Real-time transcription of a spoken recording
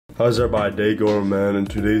How's everybody day going, man? In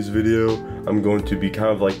today's video, I'm going to be kind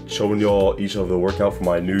of like showing y'all each of the workout for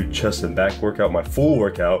my new chest and back workout, my full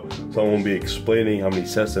workout. So I'm going to be explaining how many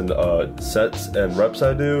sets and reps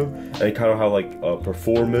I do, and kind of how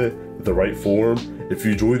perform it with the right form. If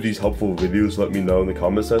you enjoy these helpful videos, let me know in the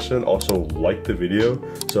comment section. Also like the video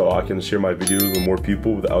so I can share my videos with more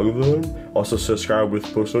people with the algorithm. Also subscribe with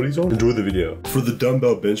post notifications on. Enjoy the video. For the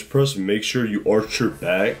dumbbell bench press, make sure you arch your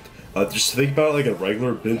back. Just think about it like a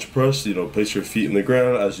regular bench press, you know, place your feet in the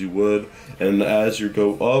ground as you would, and as you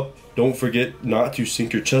go up, don't forget not to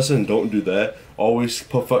sink your chest in. Don't do that. Always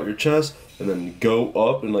puff out your chest and then go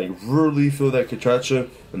up and like really feel that contraction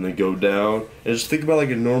and then go down. And just think about like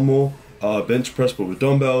a normal bench press but with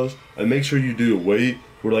dumbbells, and make sure you do a weight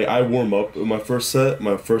where like I warm up in my first set.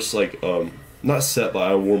 My first not set, but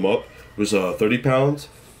I warm up was 30 pounds,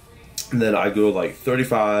 and then I go like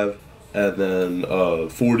 35, and then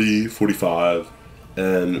 40, 45,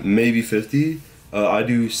 and maybe 50. I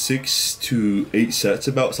do 6 to 8 sets,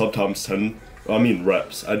 about sometimes 10,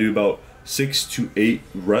 reps. I do about 6 to 8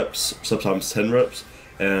 reps, sometimes 10 reps,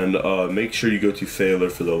 and make sure you go to failure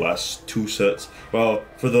for the last 2 sets. Well,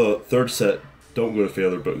 for the third set, don't go to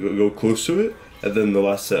failure, but go close to it. And then the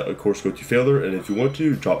last set, of course, go to failure, and if you want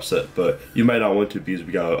to, drop set, but you might not want to because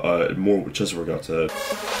we got more chest workouts ahead.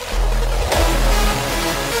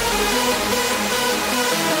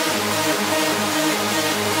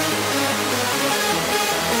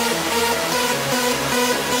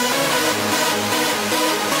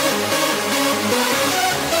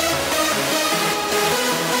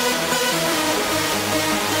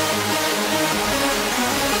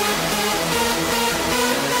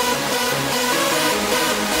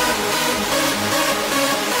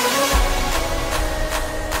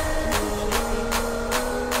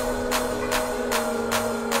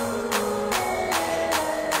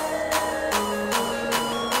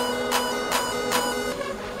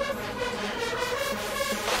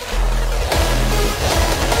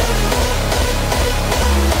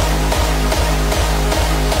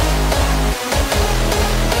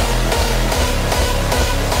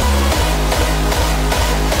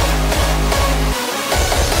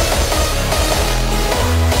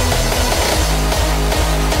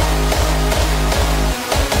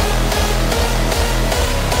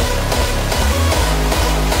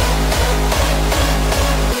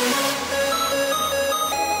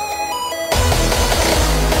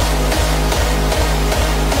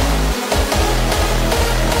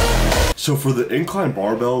 So for the incline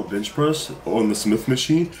barbell bench press on the Smith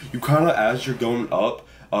machine, you kind of, as you're going up,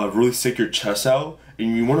 really stick your chest out,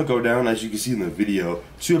 and you want to go down, as you can see in the video,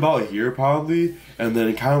 to about here probably, and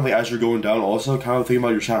then kind of like as you're going down also kind of think about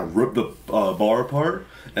you're trying to rip the bar apart.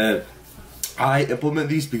 And I implement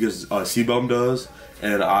these because C-Bum does,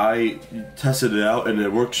 and I tested it out and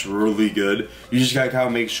it works really good. You just gotta kind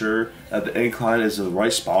of make sure that the incline is in the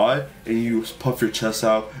right spot and you puff your chest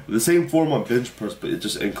out. The same form on bench press, but it's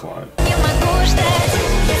just incline.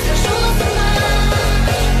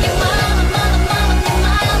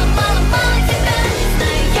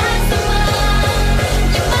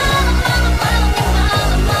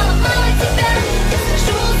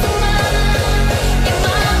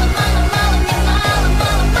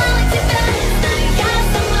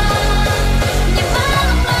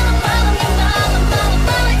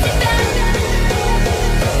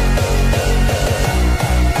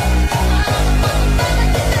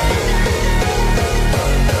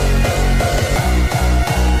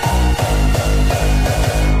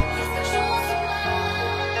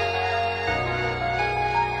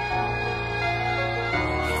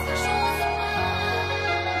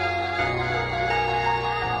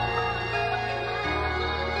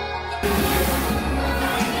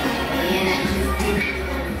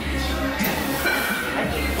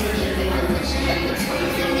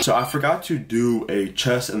 So I forgot to do a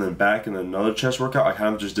chest and then back and then another chest workout. I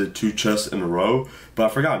kind of just did 2 chests in a row, but I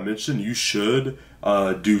forgot to mention you should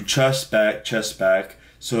do chest back.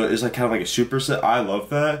 So it's like kind of like a superset. I love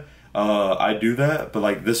that. I do that, but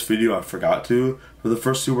like this video I forgot to for the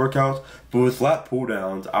first 2 workouts. But with lat pull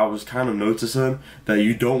downs, I was kind of noticing that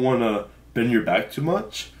you don't want to bend your back too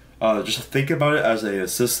much. Just think about it as a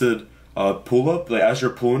assisted pull up. Like as you're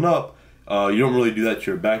pulling up, you don't really do that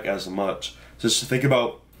to your back as much. Just think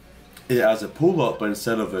about it as a pull-up, but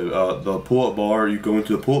instead of the pull-up bar, you go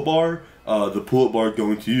into the pull-up bar, the pull-up bar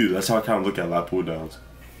going to you. That's how I kind of look at lat pull-downs.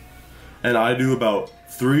 And I do about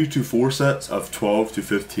 3 to 4 sets of 12 to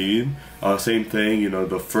 15. Same thing, you know,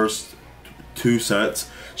 the first 2 sets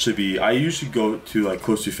should be, I usually go to like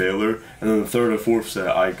close to failure, and then the 3rd and 4th set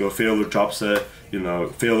I go failure, drop set, you know,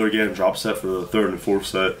 failure again, drop set for the third and fourth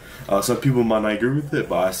set. Some people might not agree with it,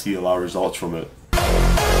 but I see a lot of results from it.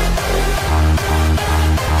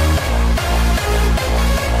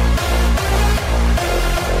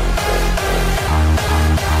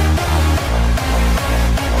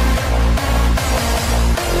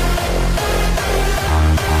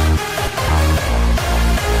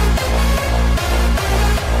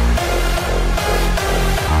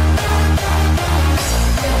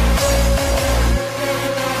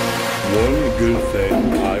 One good thing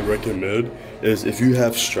I recommend is if you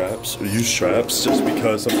have straps, use straps, just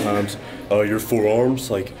because sometimes your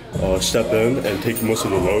forearms like step in and take most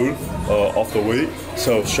of the load off the weight.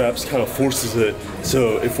 So straps kind of forces it,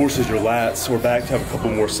 so it forces your lats or back to have a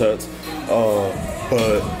couple more sets.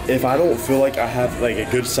 But if I don't feel like I have like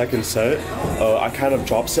a good second set, I kind of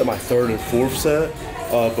drop set my third and fourth set.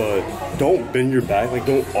 But don't bend your back, like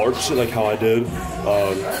don't arch it like how I did.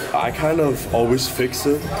 I kind of always fix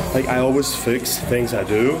it, like I always fix things I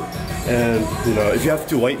do. And you know, if you have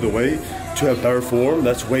to lighten the weight to have better form,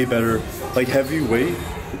 that's way better. Like heavy weight,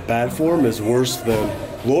 bad form is worse than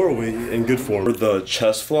lower weight in good form. For the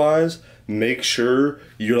chest flies, make sure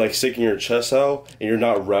you're like sticking your chest out and you're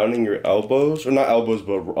not rounding your elbows, or not elbows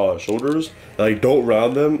but shoulders. Like don't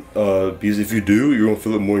round them, because if you do, you're gonna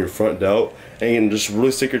feel it more in your front delt. And just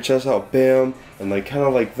really stick your chest out, bam, and like kind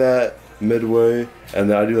of like that midway. And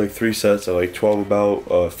then I do like 3 sets at like 12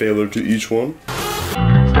 about, failure to each one.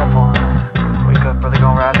 Step 1, wake up early,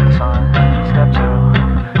 gon' ride in the sun. Step 2,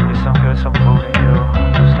 get some good, some food in you.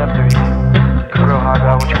 Step 3, get real hard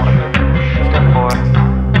about what you wanna be. Step 4,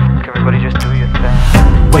 everybody just do your thing.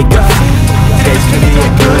 Wake up, today's gonna be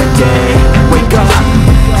a good day. Wake up,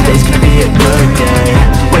 today's gonna be a good day.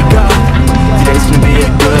 Wake up, today's gonna be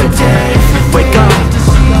a good day. Wake up,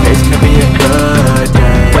 today's gonna be a good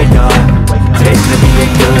day. Wake up, today's gonna be a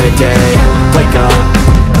good day. Wake up,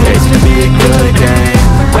 today's gonna be a good day.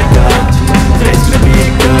 Wake up, today's gonna be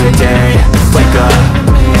a good day. Wake up,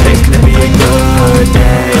 today's gonna be a good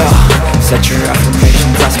day. Set your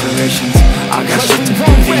affirmations, aspirations. I got shit to do,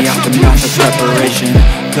 the aftermath of preparation.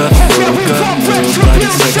 Good food, good mood, blood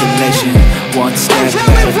in circulation. One step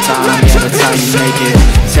at a time, yeah, that's how you make it.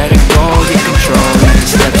 Set a goal, get control, and the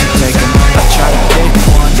steps you take them. I try to pick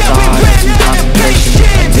one thought, have some concentration.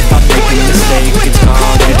 And if I make a mistake, it's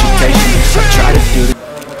called education. I try to do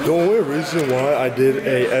the The only reason why I did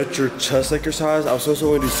a extra chest exercise, I was supposed to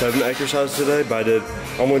only do 7 exercises today, but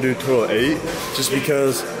I'm gonna do a total of 8, just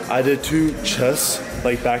because I did 2 chests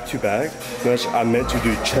like back to back, which I meant to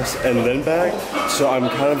do chest and then back. So I'm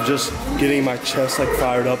kind of just getting my chest like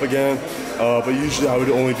fired up again. But usually I would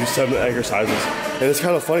only do 7 exercises, and it's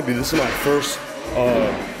kind of funny because this is my first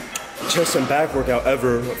chest and back workout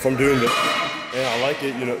ever from doing this. And I like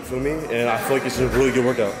it, you know, for me, and I feel like it's a really good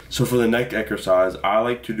workout. So for the neck exercise, I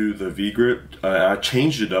like to do the V-grip. I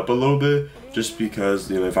changed it up a little bit just because,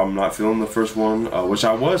 you know, if I'm not feeling the first one, which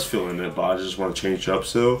I was feeling it, but I just want to change it up.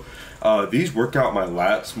 So these work out my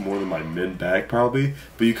lats more than my mid-back probably,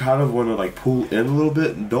 but you kind of want to like pull in a little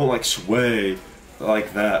bit and don't like sway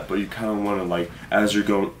like that, but you kind of want to like, as you're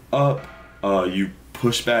going up, you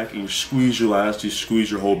push back and you squeeze your lats, you squeeze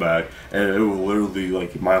your whole back, and it will literally,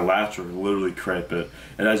 like, my lats are literally cramping.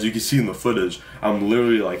 And as you can see in the footage, I'm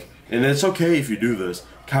literally like, and it's okay if you do this,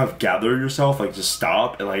 kind of gather yourself, like just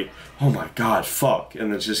stop and like, oh my god, fuck,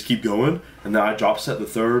 and then just keep going. And then I drop set the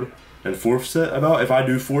third and fourth set about. If I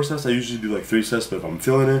do 4 sets, I usually do like 3 sets, but if I'm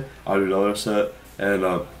feeling it, I'll do another set. And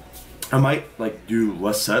I might like do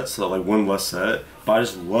less sets, so like 1 less set, but I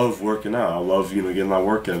just love working out. I love, you know, getting my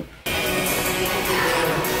work in.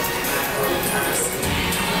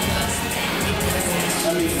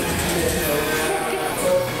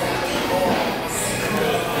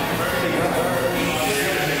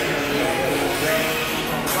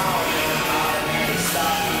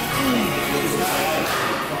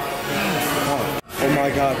 Oh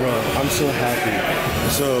my god, bro, I'm so happy.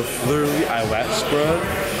 So literally I lat spread,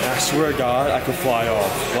 and I swear to god I could fly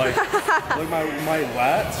off. Like my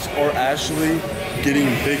lats are actually getting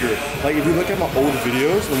bigger. Like if you look at my old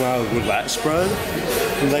videos when I would lat spread,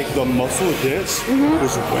 like the muscle dense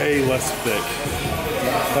was way less thick.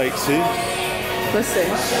 Like, see? Let's see.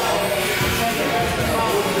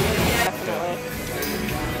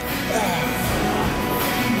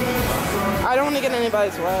 I don't want to get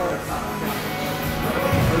anybody's way.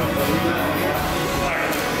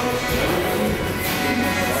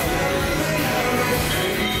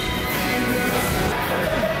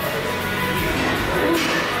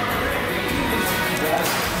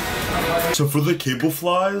 So for the cable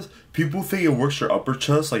flies, people think it works your upper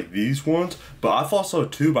chest like these ones, but I thought so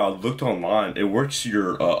too, but I looked online. It works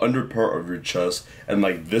your under part of your chest and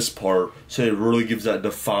like this part, so it really gives that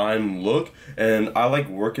defined look, and I like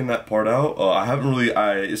working that part out. I haven't really,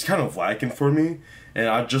 it's kind of lacking for me, and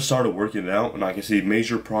I just started working it out, and I can see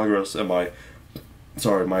major progress in my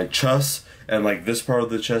chest and like this part of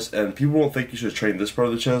the chest, and people won't think you should train this part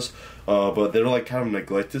of the chest, but they're like kind of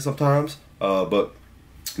neglected sometimes, but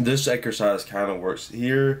this exercise kind of works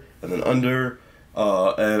here and then under,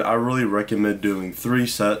 and I really recommend doing 3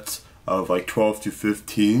 sets of like 12 to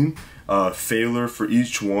 15, failure for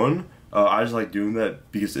each one. I just like doing that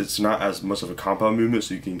because it's not as much of a compound movement,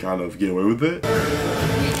 so you can kind of get away with it.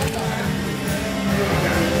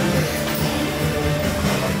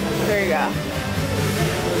 There you go.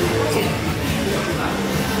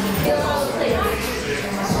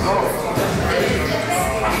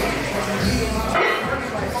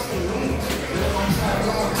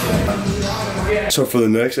 So for the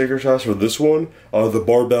next exercise, for this one, the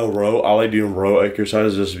barbell row, I like doing row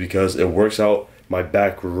exercises just because it works out my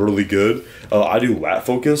back really good. I do lat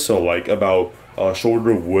focus, so like about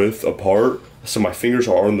shoulder width apart, so my fingers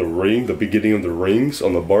are on the ring, the beginning of the rings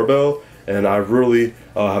on the barbell, and I really,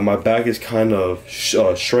 my back is kind of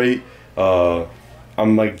straight. I'm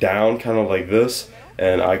like down kind of like this,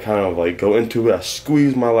 and I kind of like go into it, I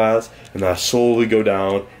squeeze my lats, and I slowly go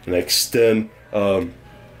down and extend.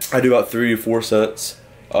 I do about 3 to 4 sets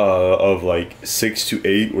of like 6 to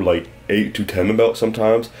 8 or like 8 to 10 about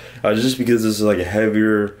sometimes, just because this is like a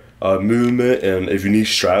heavier movement, and if you need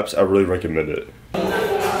straps, I really recommend it.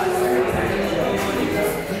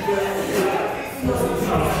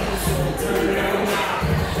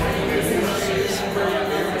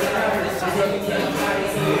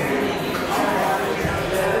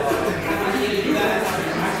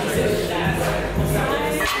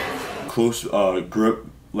 Close grip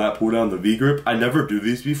lat pull down, the V grip. I never do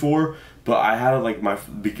these before, but I had like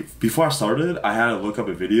before I started, I had to look up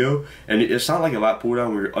a video, and it's not like a lat pull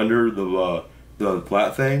down where you're under the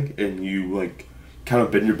lat thing and you like kind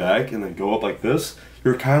of bend your back and then go up like this.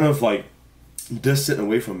 You're kind of like distant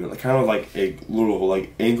away from it, like kind of like a little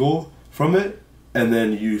like angle from it, and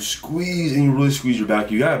then you squeeze and you really squeeze your back.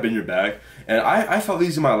 You gotta bend your back, and I felt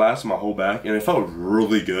these in my lats and my whole back, and it felt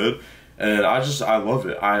really good. And I love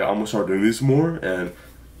it. I almost started doing these more, and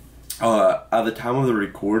at the time of the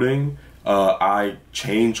recording, I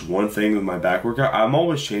changed one thing with my back workout. I'm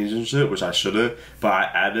always changing shit, which I shouldn't, but I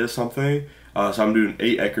added something. So I'm doing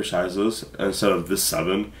 8 exercises instead of this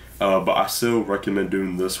 7, but I still recommend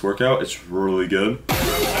doing this workout. It's really good.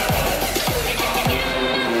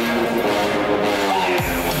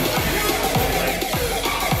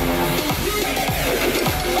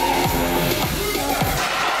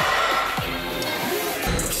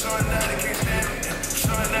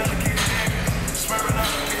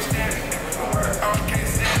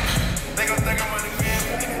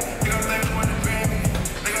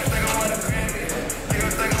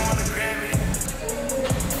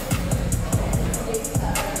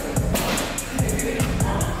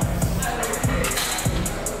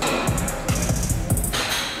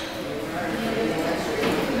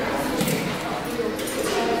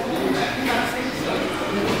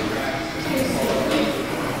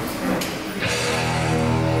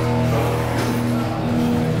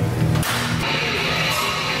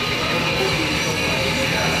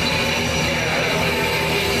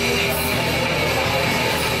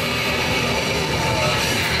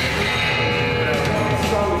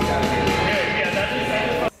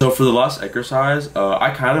 So for the last exercise, I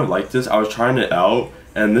kind of like this. I was trying it out,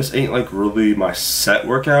 and this ain't like really my set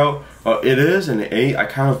workout. It is and it ain't. I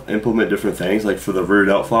kind of implement different things. Like for the rear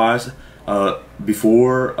delt flies,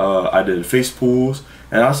 before I did face pulls,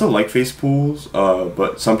 and I still like face pulls,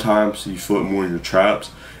 but sometimes you feel it more in your traps.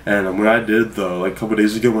 And when I did like a couple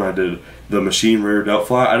days ago, when I did the machine rear delt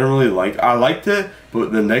fly, I liked it,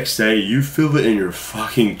 but the next day you feel it in your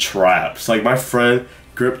fucking traps. Like my friend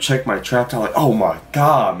grip checked my traps, I'm like, oh my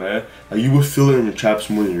god, man. Like you will feel it in your traps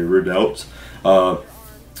more than your rear delts.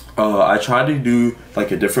 I tried to do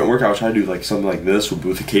like a different workout. I tried to do like something like this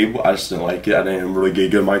with a cable. I just didn't like it. I didn't really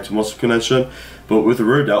get good mind to muscle connection. But with the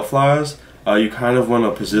rear delt flies, you kind of want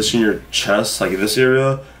to position your chest like in this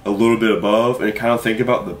area a little bit above, and kind of think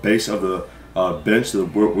about the base of the bench,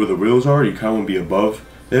 where the wheels are. You kind of want to be above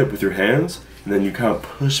it with your hands, and then you kind of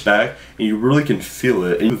push back, and you really can feel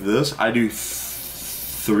it. And with this, I do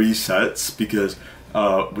 3 sets because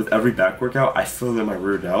with every back workout, I feel it in my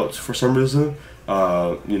rear delts for some reason.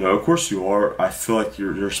 You know, of course you are. I feel like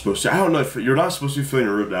you're supposed to. I don't know if you're not supposed to be feeling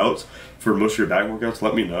your rear delts for most of your back workouts.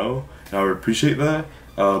 Let me know, and I would appreciate that.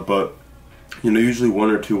 But you know, usually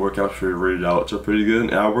 1 or 2 workouts for your rated outs are pretty good,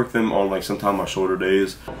 and I work them on like sometimes my shoulder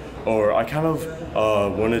days. Or I kind of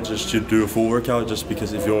wanted just to do a full workout just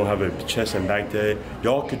because if you don't have a chest and back day,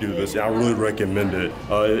 y'all could do this, and I really recommend it.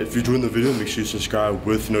 If you're doing the video, make sure you subscribe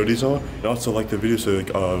with notifications on, and also like the video so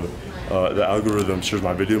like, the algorithm shares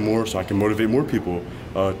my video more so I can motivate more people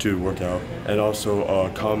to work out. And also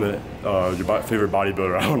comment your favorite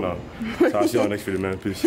bodybuilder, I don't know. So I'll see you on the next video, man. Peace.